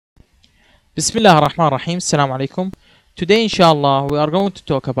Bismillah ar-Rahman ar-Rahim. Assalamu alaikum. Today, inshallah, we are going to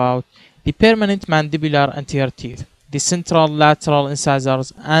talk about the permanent mandibular anterior teeth, the central, lateral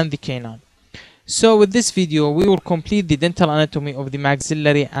incisors, and the canine. So, with this video, we will complete the dental anatomy of the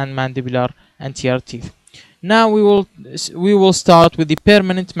maxillary and mandibular anterior teeth. Now, we will start with the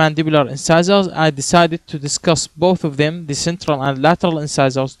permanent mandibular incisors. I decided to discuss both of them, the central and lateral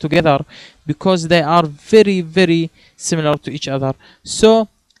incisors, together because they are very similar to each other. So,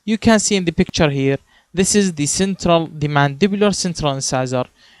 you can see in the picture here, this is the mandibular central incisor,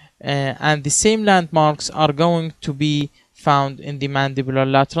 and the same landmarks are going to be found in the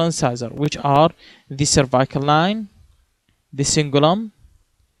mandibular lateral incisor, which are the cervical line, the cingulum,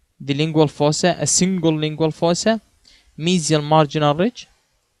 the lingual fossa, a single lingual fossa, mesial marginal ridge,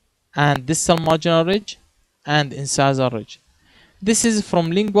 and distal marginal ridge, and incisor ridge. This is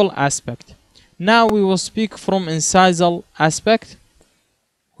from lingual aspect. Now we will speak from incisal aspect.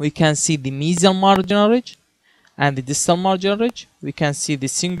 We can see the mesial marginal ridge and the distal marginal ridge. We can see the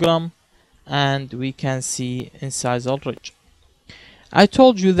cingulum and we can see incisal ridge. I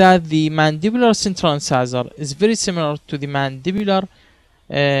told you that the mandibular central incisor is very similar to the mandibular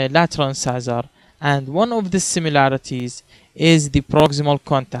lateral incisor, and one of the similarities is the proximal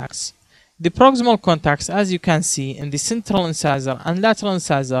contacts. The proximal contacts, as you can see in the central incisor and lateral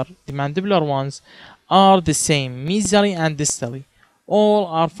incisor, the mandibular ones, are the same, mesially and distally. All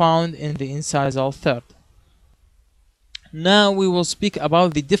are found in the incisal third. Now we will speak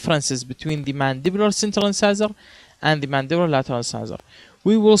about the differences between the mandibular central incisor and the mandibular lateral incisor.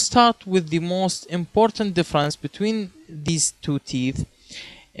 We will start with the most important difference between these two teeth.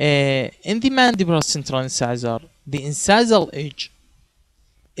 In the mandibular central incisor, the incisal edge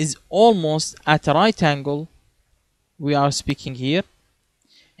is almost at a right angle. We are speaking here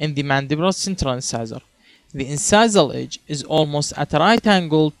in the mandibular central incisor. The incisal edge is almost at a right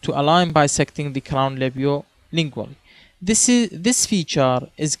angle to a line bisecting the crown labiolingually. This feature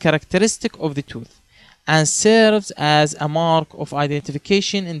is characteristic of the tooth and serves as a mark of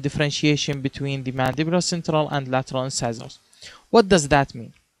identification and differentiation between the mandibular central and lateral incisors. What does that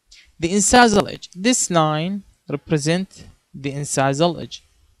mean? The incisal edge, this line represents the incisal edge,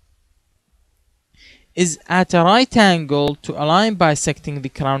 is at a right angle to a line bisecting the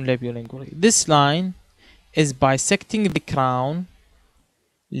crown labiolingually. This line is bisecting the crown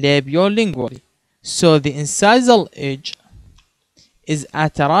labiolingually. So the incisal edge is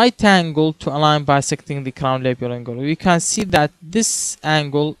at a right angle to a line bisecting the crown labiolingually. We can see that this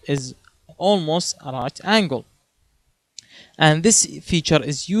angle is almost a right angle. And this feature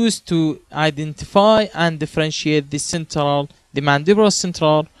is used to identify and differentiate the mandibular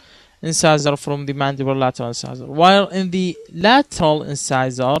central incisor from the mandibular lateral incisor. While in the lateral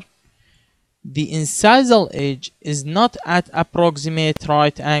incisor, the incisal edge is not at approximate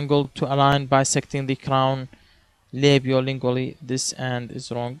right angle to a line bisecting the crown labiolingually. This end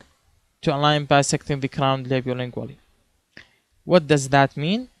is wrong. To a line bisecting the crown labiolingually. What does that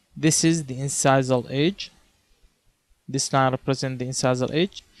mean? This is the incisal edge. This line represents the incisal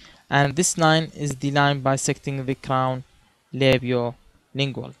edge, and this line is the line bisecting the crown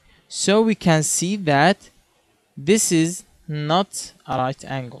labiolingually. So we can see that this is not a right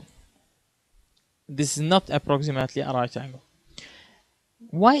angle. This is not approximately a right angle.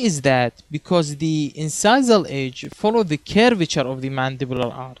 Why is that? Because the incisal edge follows the curvature of the mandibular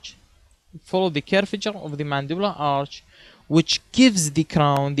arch. Which gives the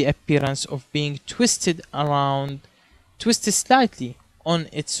crown the appearance of being twisted slightly on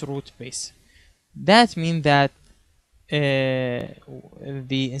its root base. That means that the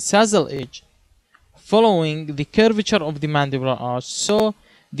incisal edge following the curvature of the mandibular arch, so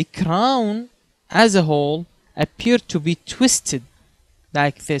the crown as a whole appear to be twisted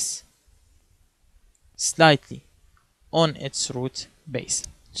like this slightly on its root base.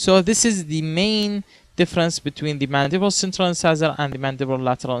 So this is the main difference between the mandibular central incisor and the mandibular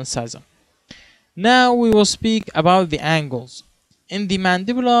lateral incisor. Now we will speak about the angles. In the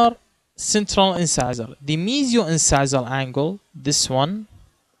mandibular central incisor, the mesio-incisal angle, this one,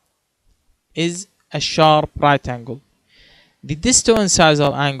 is a sharp right angle. The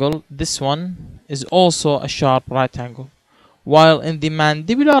disto-incisal angle, this one, is also a sharp right angle. While in the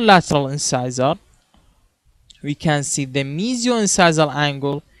mandibular lateral incisor, we can see the mesio-incisal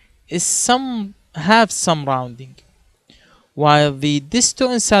angle is have some rounding, while the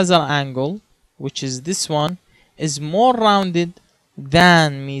disto-incisal angle, which is this one, is more rounded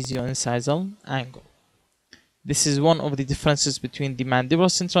than mesio-incisal angle. This is one of the differences between the mandibular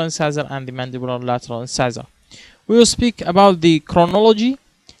central incisor and the mandibular lateral incisor. We will speak about the chronology.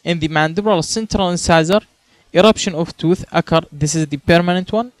 In the mandibular central incisor, eruption of tooth occur. This is the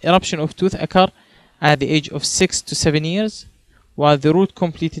permanent one. Eruption of tooth occur at the age of 6 to 7 years, while the root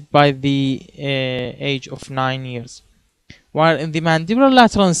completed by the age of 9 years. While in the mandibular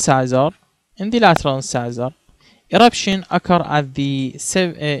lateral incisor, eruption occur at the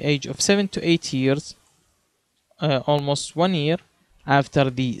age of 7 to 8 years, almost 1 year after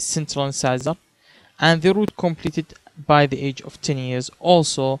the central incisor, and the root completed by the age of 10 years,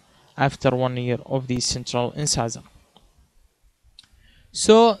 also after 1 year of the central incisor.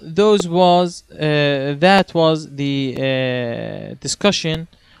 So that was the discussion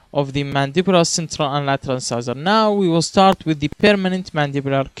of the mandibular central and lateral incisor. Now we will start with the permanent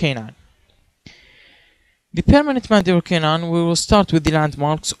mandibular canine. The permanent mandibular canine, we will start with the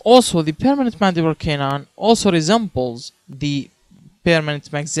landmarks. Also, the permanent mandibular canine also resembles the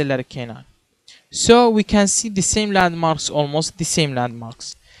permanent maxillary canine. So we can see the same landmarks, almost the same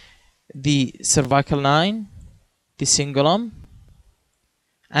landmarks. The cervical line, the cingulum,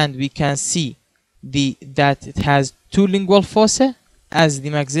 and we can see that it has two lingual fossa as the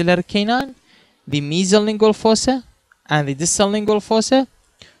maxillary canine, the mesial lingual fossa and the distal lingual fossa.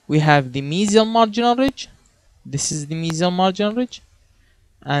 We have the mesial marginal ridge. This is the mesial marginal ridge,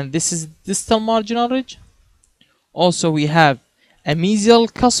 and this is the distal marginal ridge. Also, we have a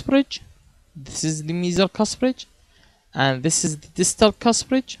mesial cusp ridge. This is the mesial cusp ridge, and this is the distal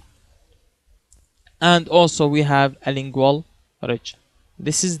cusp ridge. And also we have a lingual ridge.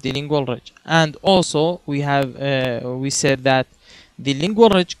 This is the lingual ridge. And also we have we said that the lingual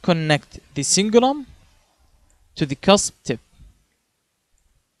ridge connect the cingulum to the cusp tip.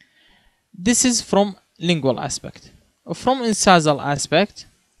 This is from lingual aspect. From incisal aspect,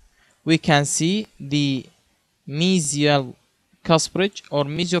 we can see the mesial cusp ridge or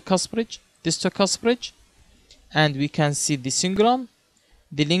mesocusp ridge, distal cusp ridge, and we can see the cingulum.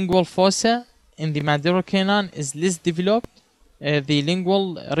 The lingual fossa in the mandibular canine is less developed. The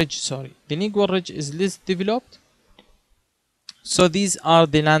lingual ridge is less developed. So these are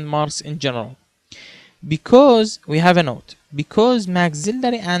the landmarks in general. Because we have a note, because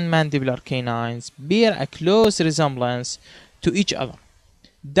maxillary and mandibular canines bear a close resemblance to each other,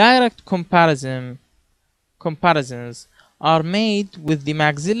 direct comparisons are made with the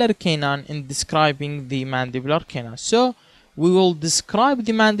maxillary canine in describing the mandibular canine. So we will describe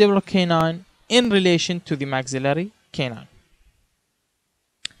the mandibular canine in relation to the maxillary canine.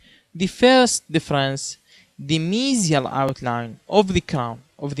 The first difference, the mesial outline of the crown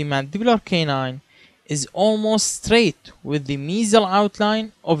of the mandibular canine is almost straight with the mesial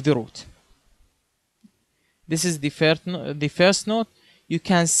outline of the root. This is the first note. You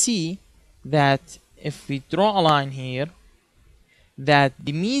can see that if we draw a line here, that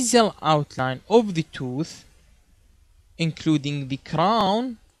the mesial outline of the tooth, including the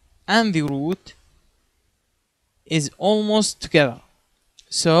crown and the root, is almost together.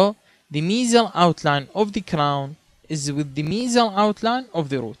 So the mesial outline of the crown is with the mesial outline of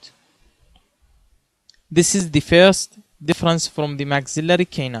the root. This is the first difference from the maxillary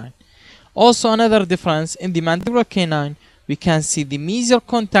canine. Also, another difference in the mandibular canine, we can see the mesial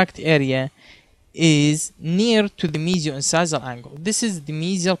contact area is near to the mesio-incisal angle. This is the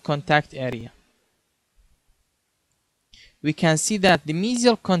mesial contact area. We can see that the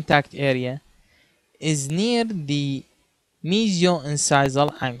mesial contact area is near the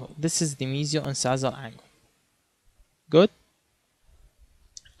mesio-incisal angle. This is the mesio-incisal angle. Good.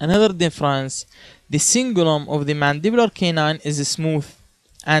 Another difference, the cingulum of the mandibular canine is smooth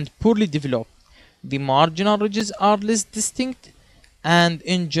and poorly developed. The marginal ridges are less distinct, and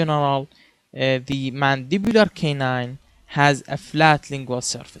in general, the mandibular canine has a flat lingual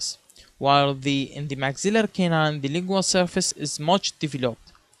surface, while in the maxillary canine, the lingual surface is much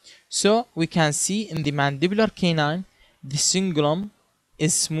developed. So we can see in the mandibular canine, the cingulum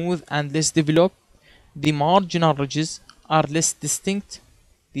is smooth and less developed. The marginal ridges are less distinct.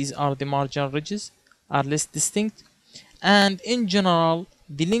 These are the marginal ridges are less distinct, and in general,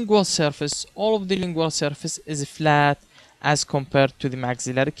 the lingual surface, all of the lingual surface is flat as compared to the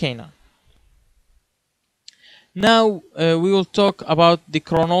maxillary canine. Now we will talk about the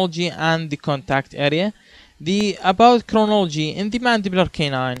chronology and the contact area. About chronology, in the mandibular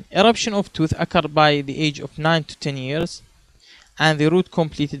canine, eruption of tooth occur by the age of 9 to 10 years, and the root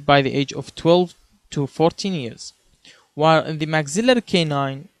completed by the age of 12 to 14 years. While in the maxillary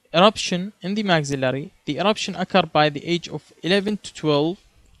canine, eruption in the maxillary, the eruption occur by the age of 11 to 12,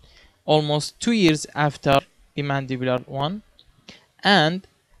 almost 2 years after the mandibular one, and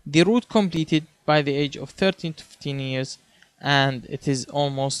the root completed by the age of 13 to 15 years, and it is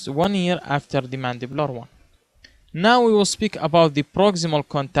almost 1 year after the mandibular one. Now we will speak about the proximal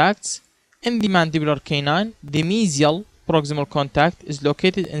contacts In the mandibular canine, the mesial proximal contact is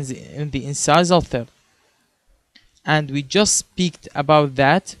located in the incisal third. And we just speak about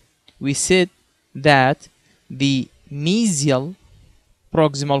that. We said that the mesial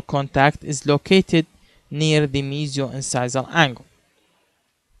proximal contact is located near the mesio-incisal angle.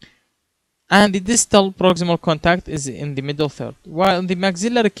 And the distal proximal contact is in the middle third. While in the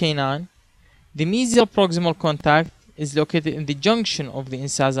maxillary canine, the mesial proximal contact is located in the junction of the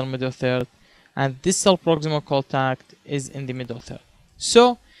incisal middle third, and distal proximal contact is in the middle third.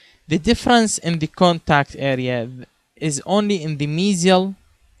 So the difference in the contact area is only in the mesial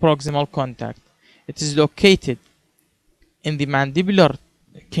proximal contact. It is located in the mandibular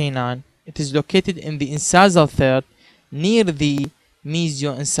canine. It is located in the incisal third near the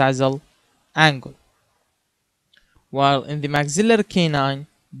mesio-incisal angle. While in the maxillary canine,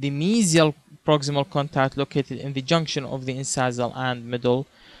 the mesial proximal contact located in the junction of the incisal and middle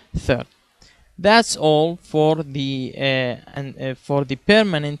third. That's all for the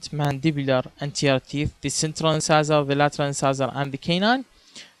permanent mandibular anterior teeth, the central incisor, the lateral incisor, and the canine.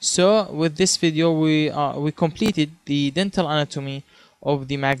 So with this video, we completed the dental anatomy of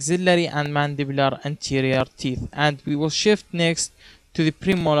the maxillary and mandibular anterior teeth, and we will shift next to the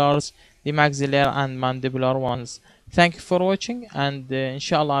premolars, the maxillary and mandibular ones. Thank you for watching, and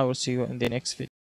inshallah I will see you in the next video.